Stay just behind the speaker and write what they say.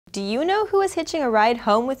Do you know who is hitching a ride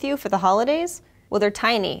home with you for the holidays? Well, they're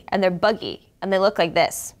tiny, and they're buggy, and they look like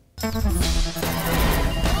this.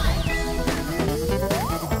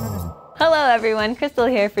 Hello everyone, Crystal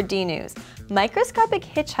here for D-News. Microscopic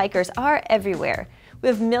hitchhikers are everywhere. We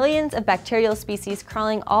have millions of bacterial species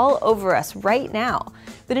crawling all over us right now.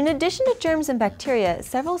 But in addition to germs and bacteria,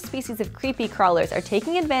 several species of creepy crawlers are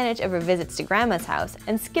taking advantage of our visits to Grandma's house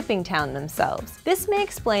and skipping town themselves. This may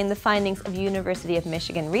explain the findings of University of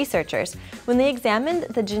Michigan researchers when they examined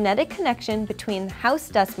the genetic connection between house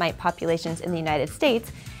dust mite populations in the United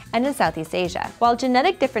States and in Southeast Asia. While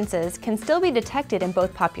genetic differences can still be detected in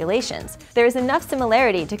both populations, there is enough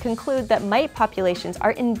similarity to conclude that mite populations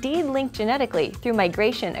are indeed linked genetically through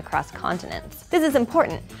migration across continents. This is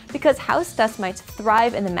important because house dust mites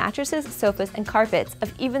thrive in the mattresses, sofas, and carpets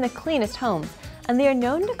of even the cleanest homes, and they are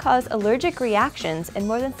known to cause allergic reactions in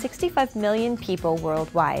more than 65 million people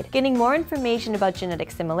worldwide. Getting more information about genetic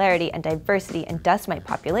similarity and diversity in dust mite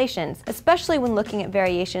populations, especially when looking at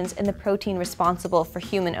variations in the protein responsible for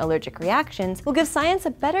human allergic reactions, will give science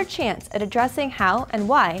a better chance at addressing how and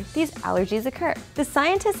why these allergies occur. The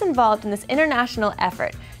scientists involved in this international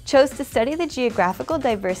effort chose to study the geographical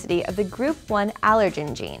diversity of the group 1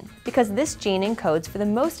 allergen gene, because this gene encodes for the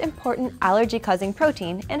most important allergy-causing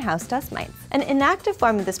protein in house dust mites. An inactive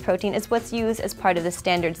form of this protein is what's used as part of the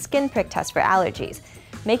standard skin prick test for allergies.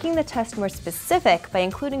 Making the test more specific by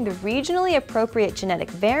including the regionally appropriate genetic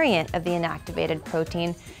variant of the inactivated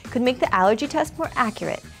protein could make the allergy test more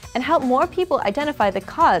accurate and help more people identify the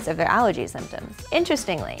cause of their allergy symptoms.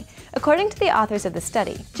 Interestingly, according to the authors of the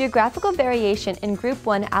study, geographical variation in group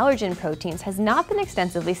 1 allergen proteins has not been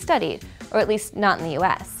extensively studied, or at least not in the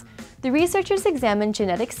US. The researchers examined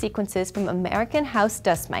genetic sequences from American house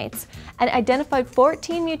dust mites and identified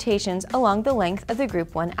 14 mutations along the length of the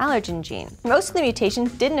group 1 allergen gene. Most of the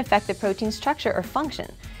mutations didn't affect the protein's structure or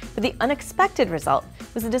function, but the unexpected result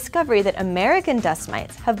was the discovery that American dust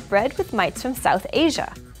mites have bred with mites from South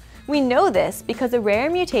Asia. We know this because a rare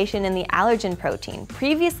mutation in the allergen protein,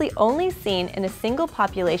 previously only seen in a single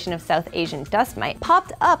population of South Asian dust mite,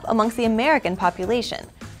 popped up amongst the American population.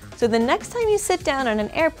 So the next time you sit down on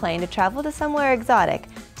an airplane to travel to somewhere exotic,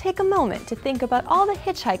 take a moment to think about all the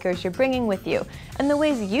hitchhikers you're bringing with you and the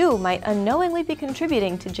ways you might unknowingly be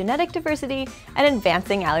contributing to genetic diversity and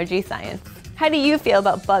advancing allergy science. How do you feel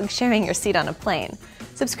about bugs sharing your seat on a plane?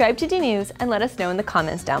 Subscribe to D-News and let us know in the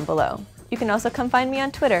comments down below. You can also come find me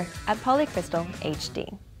on Twitter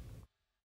 @PollyCrystalHD.